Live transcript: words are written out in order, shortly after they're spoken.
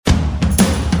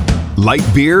Light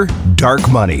beer, dark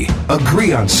money.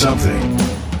 Agree on something.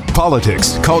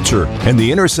 Politics, culture, and the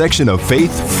intersection of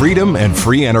faith, freedom, and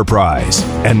free enterprise.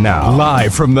 And now,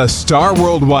 live from the Star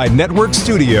Worldwide Network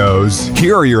studios,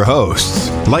 here are your hosts,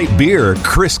 Light Beer,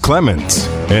 Chris Clements,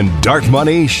 and Dark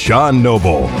Money, Sean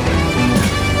Noble.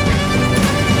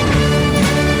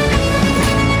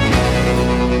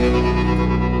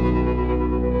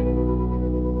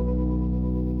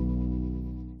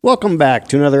 Welcome back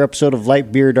to another episode of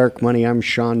Light Beer, Dark Money. I'm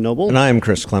Sean Noble. And I'm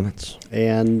Chris Clements.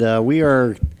 And we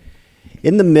are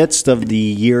in the midst of the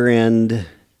year-end.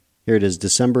 Here it is,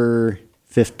 December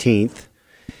 15th.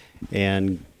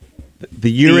 And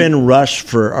the year-end rush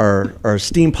for our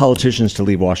esteemed politicians to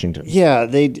leave Washington. Yeah,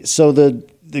 so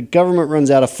the government runs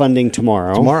out of funding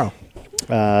tomorrow.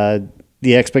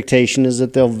 The expectation is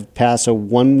that they'll pass a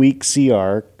one-week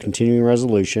CR, continuing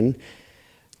resolution,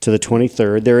 to the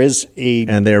 23rd. There is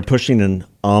and they're pushing an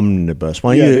omnibus.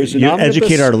 Why don't you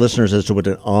educate our listeners as to what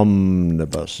an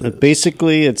omnibus is?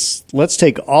 Basically, let's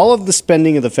take all of the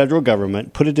spending of the federal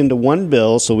government, put it into one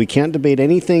bill, so we can't debate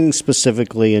anything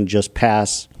specifically, and just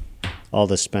pass all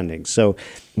the spending. So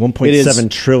 1.7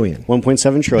 trillion.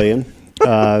 1.7 trillion.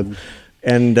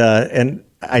 And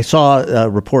I saw a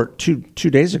report two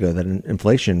days ago that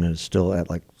inflation is still at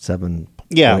like 7.1.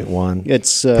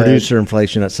 It's producer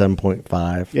inflation at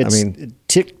 7.5. It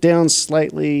ticked down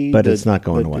slightly, but it's not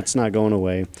going away. It's not going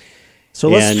away. So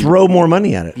let's throw more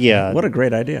money at it. Yeah, what a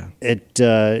great idea! It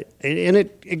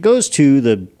goes to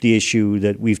the issue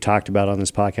that we've talked about on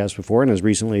this podcast before, and as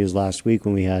recently as last week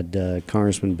when we had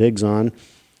Congressman Biggs on.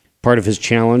 Part of his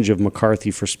challenge of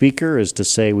McCarthy for Speaker is to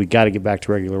say we got to get back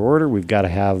to regular order. We've got to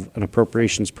have an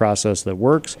appropriations process that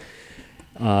works.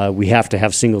 We have to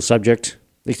have single subject.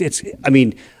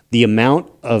 The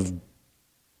amount of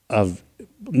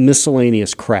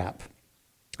miscellaneous crap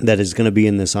that is going to be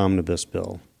in this omnibus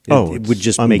bill, it would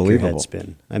just make your head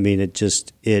spin.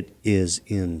 It is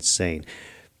insane.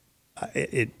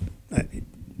 It's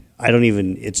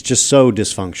just so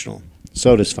dysfunctional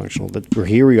that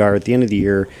here we are at the end of the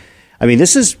year.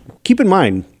 Keep in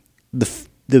mind,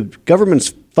 the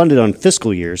government's funded on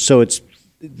fiscal years, so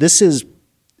this is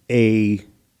a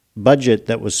budget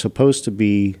that was supposed to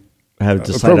be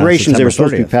appropriations. They were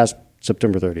supposed to be passed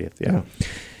September 30th. Yeah.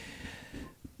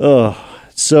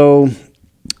 So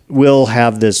we'll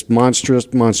have this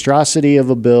monstrosity of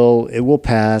a bill. It will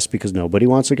pass because nobody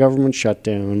wants a government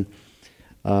shutdown,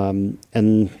 and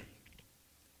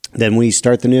then we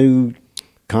start the new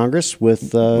Congress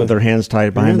with their hands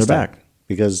tied behind their back.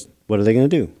 Because what are they going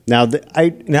to do? Now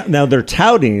they're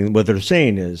touting, what they're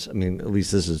saying is, at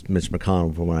least this is Mitch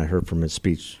McConnell from what I heard from his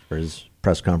speech or his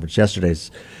press conference yesterday,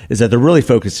 is that they're really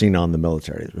focusing on the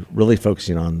military. They're really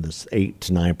focusing on this 8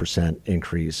 to 9%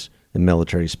 increase in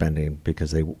military spending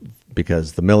because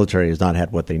the military has not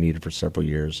had what they needed for several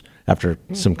years after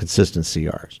some consistent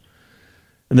CRs.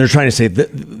 And they're trying to say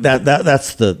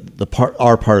that's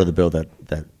our part of the bill that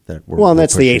we're and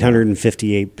that's the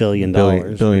 $858 billion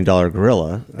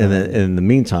gorilla. And then in the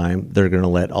meantime, they're going to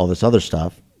let all this other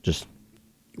stuff just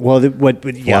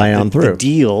fly on through. The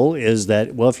deal is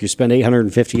that if you spend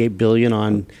 $858 billion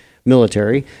on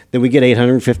military, then we get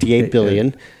 $858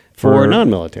 billion for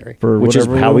non-military, which is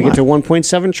how we get to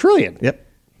 $1.7 trillion. Yep.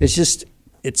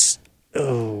 It's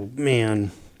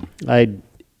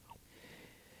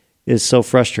so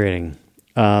frustrating.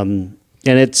 And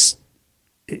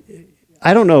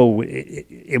I don't know.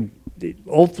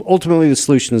 Ultimately, the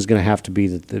solution is going to have to be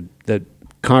that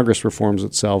Congress reforms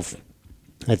itself.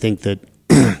 I think that,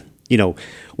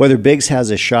 whether Biggs has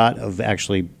a shot of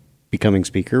actually becoming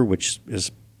Speaker, which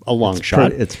is a long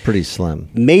shot. It's pretty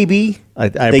slim. Maybe. I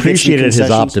appreciated his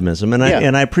optimism, and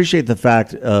I appreciate the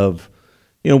fact of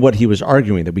what he was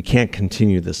arguing, that we can't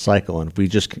continue this cycle, and if we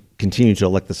just continue to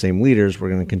elect the same leaders, we're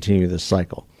going to continue this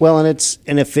cycle. Well,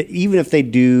 even if they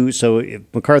do, so if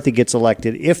McCarthy gets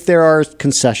elected, if there are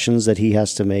concessions that he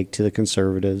has to make to the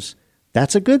conservatives,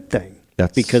 that's a good thing.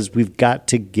 Because we've got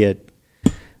to get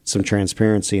some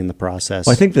transparency in the process.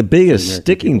 Well, I think the biggest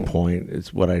sticking point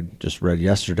is what I just read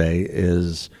yesterday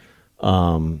is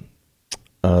the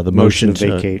motion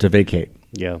to vacate.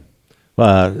 Yeah.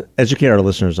 Educate our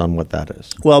listeners on what that is.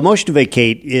 Well, a motion to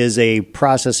vacate is a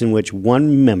process in which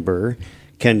one member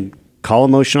can call a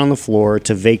motion on the floor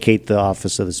to vacate the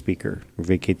office of the Speaker or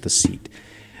vacate the seat.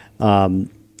 It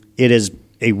is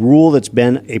a rule that's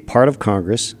been a part of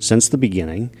Congress since the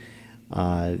beginning,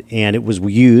 and it was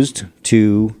used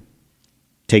to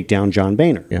take down John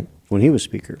Boehner when he was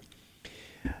Speaker.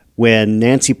 When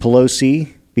Nancy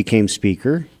Pelosi became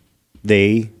Speaker,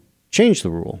 they changed the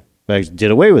rule. They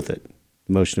did away with it.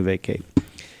 Motion to vacate.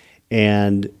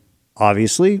 And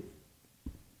obviously,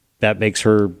 that makes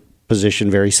her position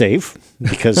very safe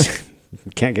because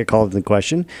can't get called into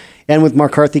question. And with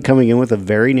McCarthy coming in with a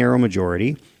very narrow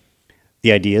majority,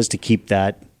 the idea is to keep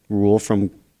that rule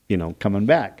from, coming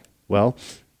back. Well,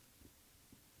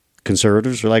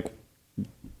 conservatives are like,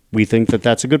 we think that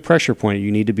that's a good pressure point.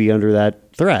 You need to be under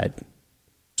that threat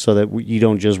so that you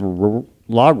don't just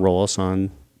log roll us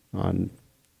on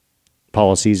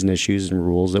policies and issues and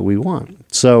rules that we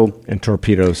want. So, and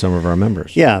torpedo some of our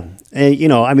members. Yeah. And,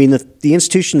 the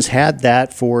institution's had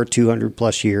that for 200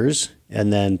 plus years.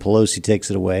 And then Pelosi takes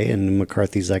it away, and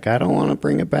McCarthy's like, I don't want to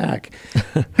bring it back.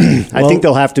 I think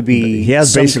they'll have to be. He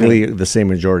has basically the same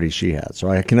majority she has, so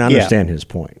I can understand his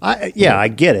point. I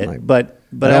get it, but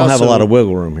I don't have a lot of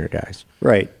wiggle room here, guys.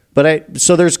 Right,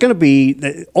 so there's going to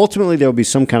be ultimately there will be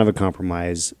some kind of a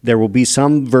compromise. There will be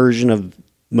some version of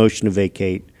motion to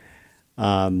vacate,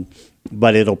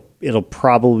 but it'll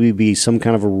probably be some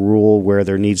kind of a rule where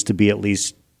there needs to be at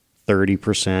least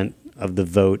 30% of the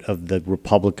vote of the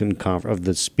Republican of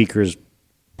the Speaker's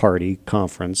party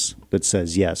conference that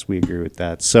says, yes, we agree with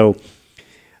that. So,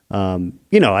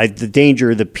 the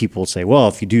danger that people say, well,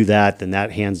 if you do that, then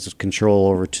that hands control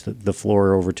over to the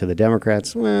floor over to the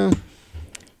Democrats. Well,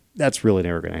 that's really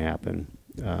never going to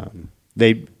happen.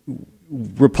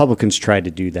 Republicans tried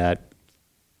to do that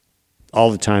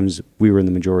all the times we were in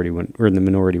the minority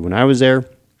when I was there.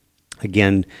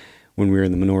 Again, when we were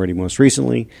in the minority most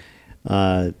recently,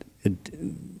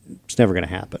 it's never going to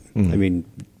happen. Mm. I mean,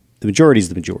 the majority is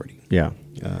the majority. Yeah.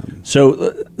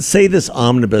 So say this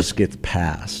omnibus gets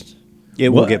passed. It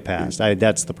will get passed.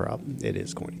 That's the problem. It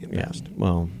is going to get passed. Yeah,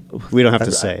 well, we don't have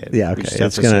to say it. Yeah, okay.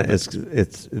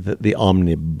 It's the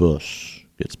omnibus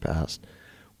gets passed.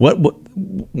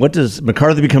 What does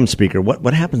McCarthy become speaker?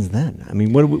 What happens then? I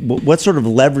mean, what sort of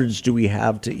leverage do we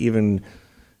have to even?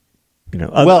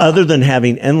 Other than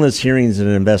having endless hearings and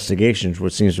investigations,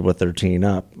 which seems to what they're teeing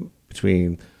up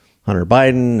between Hunter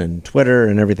Biden and Twitter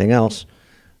and everything else,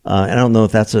 and I don't know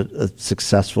if that's a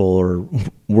successful or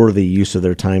worthy use of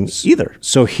their time either.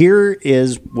 So here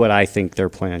is what I think their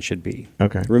plan should be.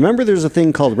 Okay. Remember, there's a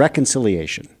thing called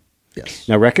reconciliation. Yes.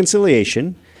 Now,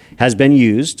 reconciliation has been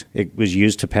used. It was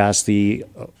used to pass the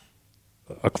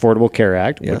Affordable Care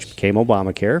Act, which became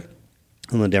Obamacare.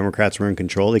 When the Democrats were in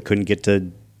control, they couldn't get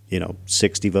to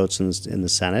 60 votes in the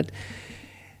Senate.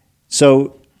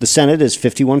 So the Senate is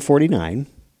 51-49,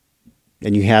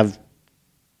 and you have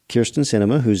Kirsten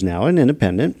Sinema, who's now an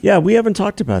independent. Yeah, we haven't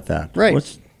talked about that.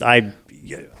 Right.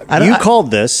 You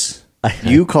called this.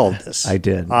 You called this. I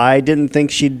did. I didn't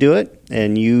think she'd do it,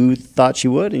 and you thought she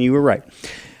would, and you were right.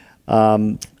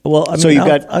 Well,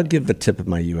 I'll give the tip of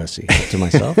my USC hat to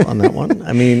myself on that one.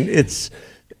 I mean,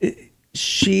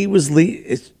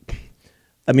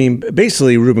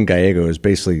 basically, Ruben Gallego has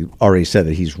basically already said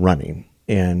that he's running,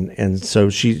 and so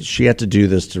she had to do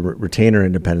this to retain her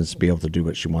independence to be able to do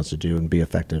what she wants to do and be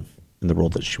effective in the role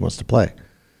that she wants to play.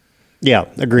 Yeah,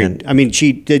 agreed.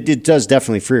 It does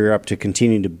definitely free her up to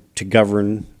continue to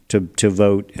govern, to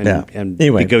vote, and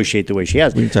negotiate the way she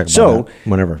has. We can talk about that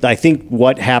whenever. I think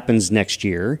what happens next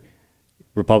year,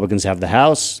 Republicans have the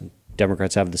House,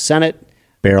 Democrats have the Senate.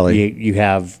 Barely. You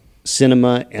have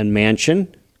Sinema and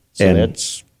Manchin. So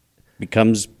that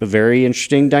becomes a very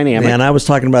interesting dynamic. And I was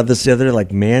talking about this the other day, like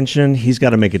Manchin, he's got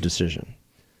to make a decision.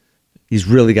 He's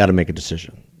really got to make a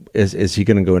decision. Is he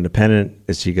going to go independent?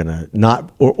 Is he going to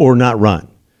not run?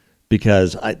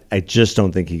 Because I just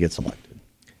don't think he gets elected.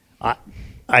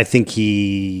 I think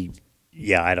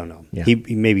I don't know. Yeah.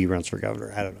 He maybe runs for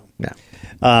governor. I don't know.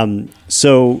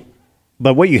 Yeah.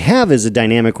 But what you have is a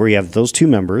dynamic where you have those two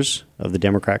members of the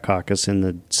Democrat caucus in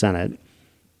the Senate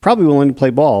probably willing to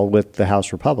play ball with the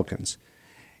House Republicans.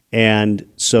 And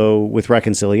so with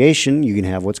reconciliation, you can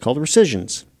have what's called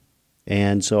rescissions.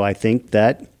 And so I think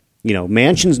that,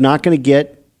 Manchin's not going to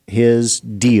get his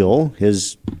deal,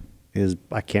 his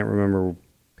I can't remember.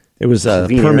 It was a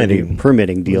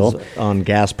permitting deal. On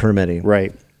gas permitting.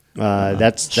 Right.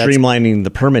 That's streamlining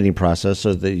the permitting process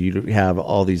so that you have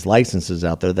all these licenses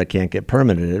out there that can't get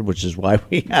permitted, which is why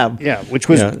we have which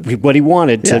was what he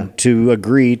wanted to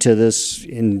agree to this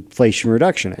Inflation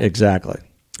Reduction Act. Exactly.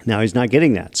 Now he's not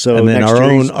getting that. So and then our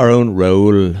own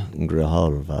Raul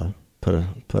Grijalva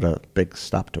put a big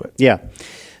stop to it. Yeah.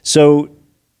 So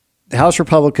the House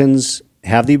Republicans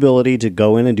have the ability to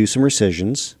go in and do some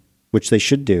rescissions, which they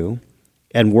should do,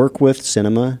 and work with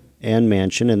Sinema and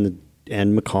Manchin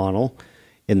and McConnell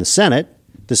in the Senate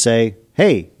to say,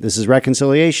 hey, this is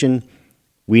reconciliation.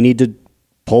 We need to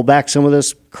pull back some of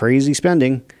this crazy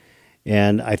spending.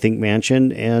 And I think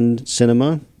Manchin and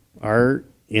Sinema are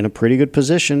in a pretty good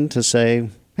position to say,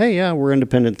 hey, yeah, we're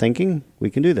independent thinking. We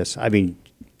can do this. I mean,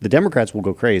 the Democrats will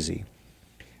go crazy.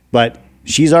 But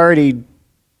she's already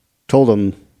told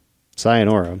them,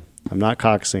 sayonara, I'm not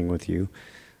caucusing with you.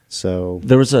 So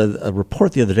there was a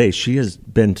report the other day. She has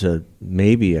been to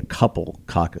maybe a couple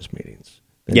caucus meetings.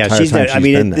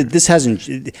 This hasn't.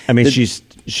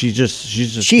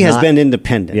 She has been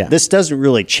independent. Yeah. This doesn't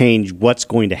really change what's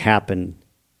going to happen,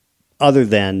 other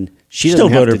than she still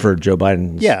voted for Joe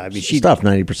Biden's stuff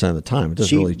 90% of the time. It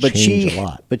doesn't really change a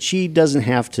lot. But she doesn't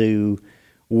have to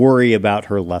worry about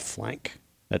her left flank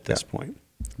at this point,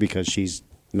 because she's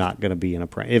not going to be in a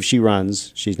primary. If she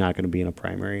runs, she's not going to be in a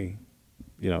primary,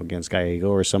 against Gallego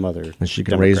or some other. And she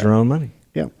can Democrat. raise her own money.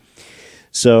 Yeah.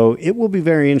 So it will be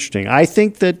very interesting. I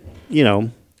think that,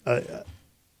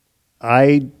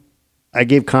 I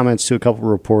gave comments to a couple of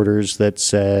reporters that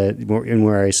said,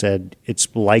 where I said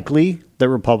it's likely that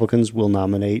Republicans will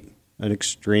nominate an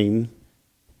extreme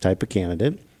type of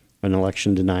candidate, an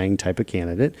election denying type of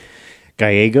candidate.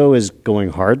 Gallego is going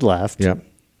hard left. Yep.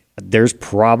 There's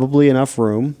probably enough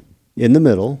room in the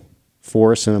middle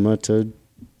for Sinema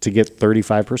to get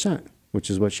 35%, which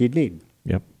is what she'd need.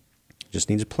 Yep. Just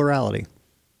needs a plurality.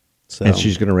 So. And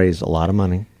she's going to raise a lot of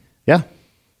money. Yeah.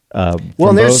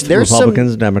 There's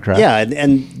Republicans and Democrats. Yeah,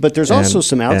 but there's also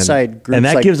some outside groups. And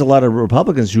that gives a lot of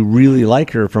Republicans who really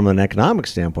like her from an economic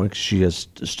standpoint, 'cause she has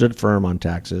stood firm on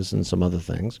taxes and some other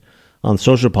things. On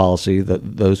social policy,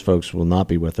 those folks will not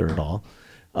be with her at all.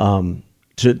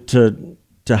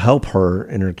 To help her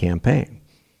in her campaign.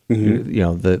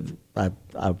 Mm-hmm.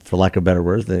 For lack of better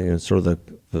words, sort of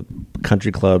the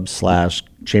country club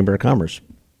 / chamber of commerce.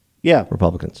 Yeah,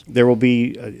 Republicans. There will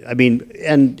be,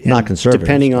 and not conservatives,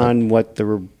 depending on what the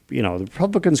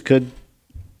Republicans could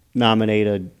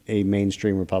nominate a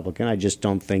mainstream Republican. I just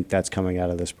don't think that's coming out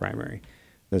of this primary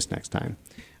this next time.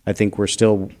 I think we're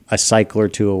still a cycle or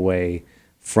two away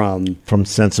from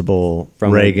sensible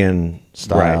Reagan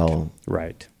style,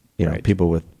 right? People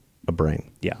with a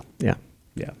brain. Yeah.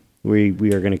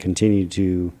 We are going to continue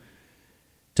to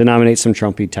nominate some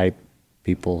Trumpy type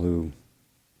people who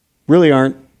really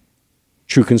aren't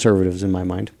true conservatives in my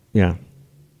mind. Yeah.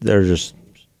 They're just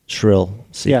shrill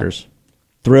seekers. Yeah.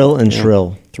 Thrill and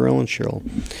shrill. Thrill and shrill.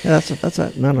 Yeah,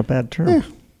 that's not a bad term.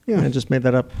 Yeah. I just made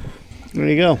that up. There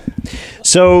you go.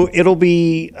 So it'll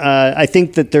be, I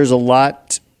think that there's a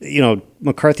lot,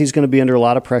 McCarthy's going to be under a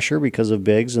lot of pressure because of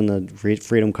Biggs and the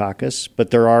Freedom Caucus,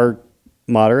 but there are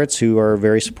moderates who are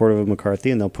very supportive of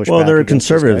McCarthy, and they'll push back. Well, there are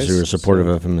conservatives who are supportive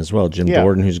of him as well. Jim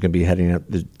Jordan, who's going to be heading up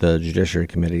the Judiciary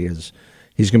Committee,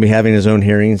 he's going to be having his own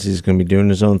hearings. He's going to be doing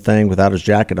his own thing without his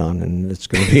jacket on, and it's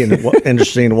going to be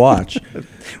interesting to watch.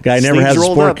 Guy never has a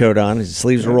sport coat on. His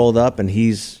sleeves are rolled up, and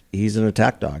he's an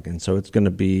attack dog. And so it's going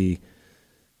to be,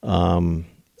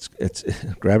 it's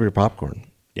grab your popcorn.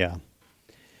 Yeah,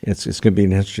 it's going to be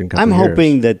an interesting couple I'm of years.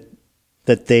 hoping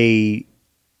that they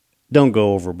don't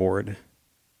go overboard.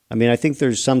 I think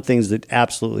there's some things that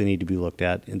absolutely need to be looked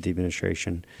at in the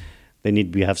administration. They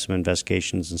need to have some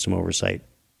investigations and some oversight.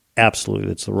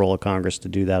 Absolutely. It's the role of Congress to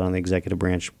do that on the executive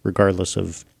branch, regardless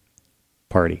of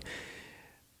party.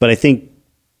 But I think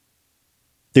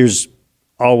there's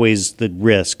always the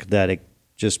risk that it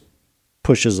just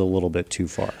pushes a little bit too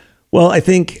far. Well, I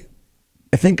think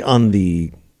on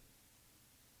the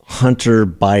Hunter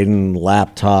Biden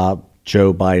laptop,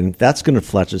 Joe Biden, that's going to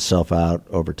flesh itself out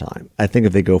over time. I think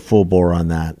if they go full bore on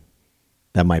that,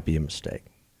 that might be a mistake.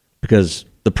 Because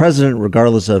the president,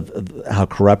 regardless of how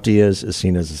corrupt he is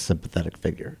seen as a sympathetic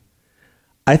figure.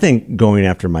 I think going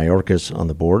after Mayorkas on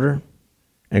the border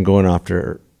and going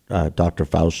after Dr.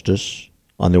 Faustus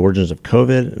on the origins of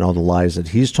COVID and all the lies that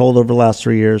he's told over the last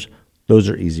 3 years, those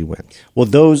are easy wins. Well,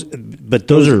 those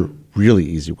are really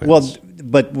easy wins. Well,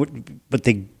 but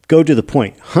they go to the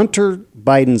point. Hunter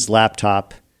Biden's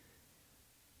laptop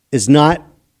is not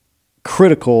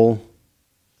critical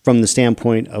from the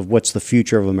standpoint of what's the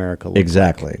future of America look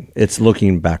exactly. like. It's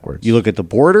looking backwards. You look at the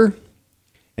border,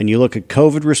 and you look at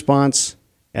COVID response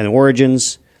and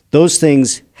origins. Those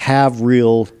things have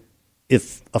real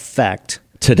effect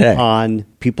today on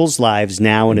people's lives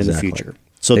now and in the future.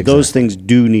 So those things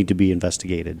do need to be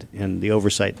investigated, and the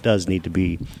oversight does need to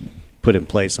be put in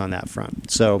place on that front.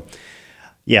 So,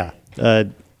 yeah.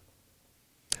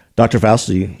 Dr.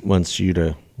 Fauci wants you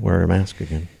to wear a mask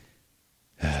again.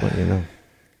 Just let you know.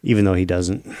 Even though he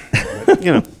doesn't.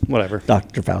 Whatever.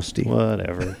 Dr. Fauci.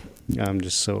 Whatever. I'm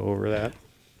just so over that.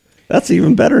 That's an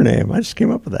even better name. I just came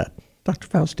up with that. Dr.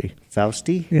 Fauci.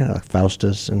 Fauci? Yeah,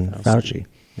 Faustus and Fauci.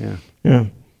 Yeah.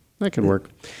 That could work.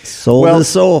 Soul to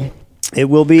soul. It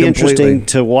will be interesting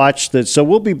to watch that. So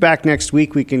we'll be back next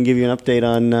week. We can give you an update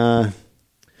on the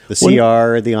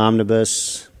CR, the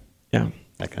Omnibus. Yeah.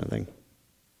 That kind of thing.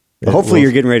 Hopefully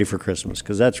you're getting ready for Christmas,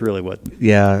 because that's really what.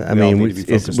 Yeah, I we all mean, need to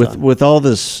be focused on. with all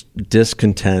this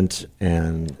discontent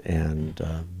and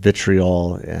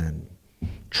vitriol and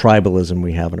tribalism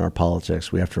we have in our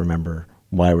politics, we have to remember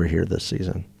why we're here this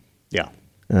season. Yeah.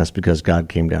 And that's because God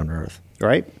came down to earth.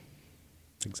 Right?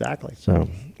 Exactly. So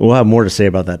we'll have more to say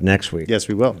about that next week. Yes,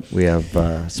 we will. We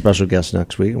have special guests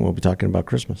next week, and we'll be talking about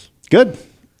Christmas. Good.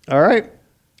 All right.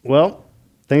 Well,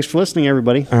 thanks for listening,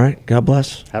 everybody. All right. God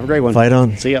bless. Have a great one. Fight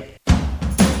on. See ya.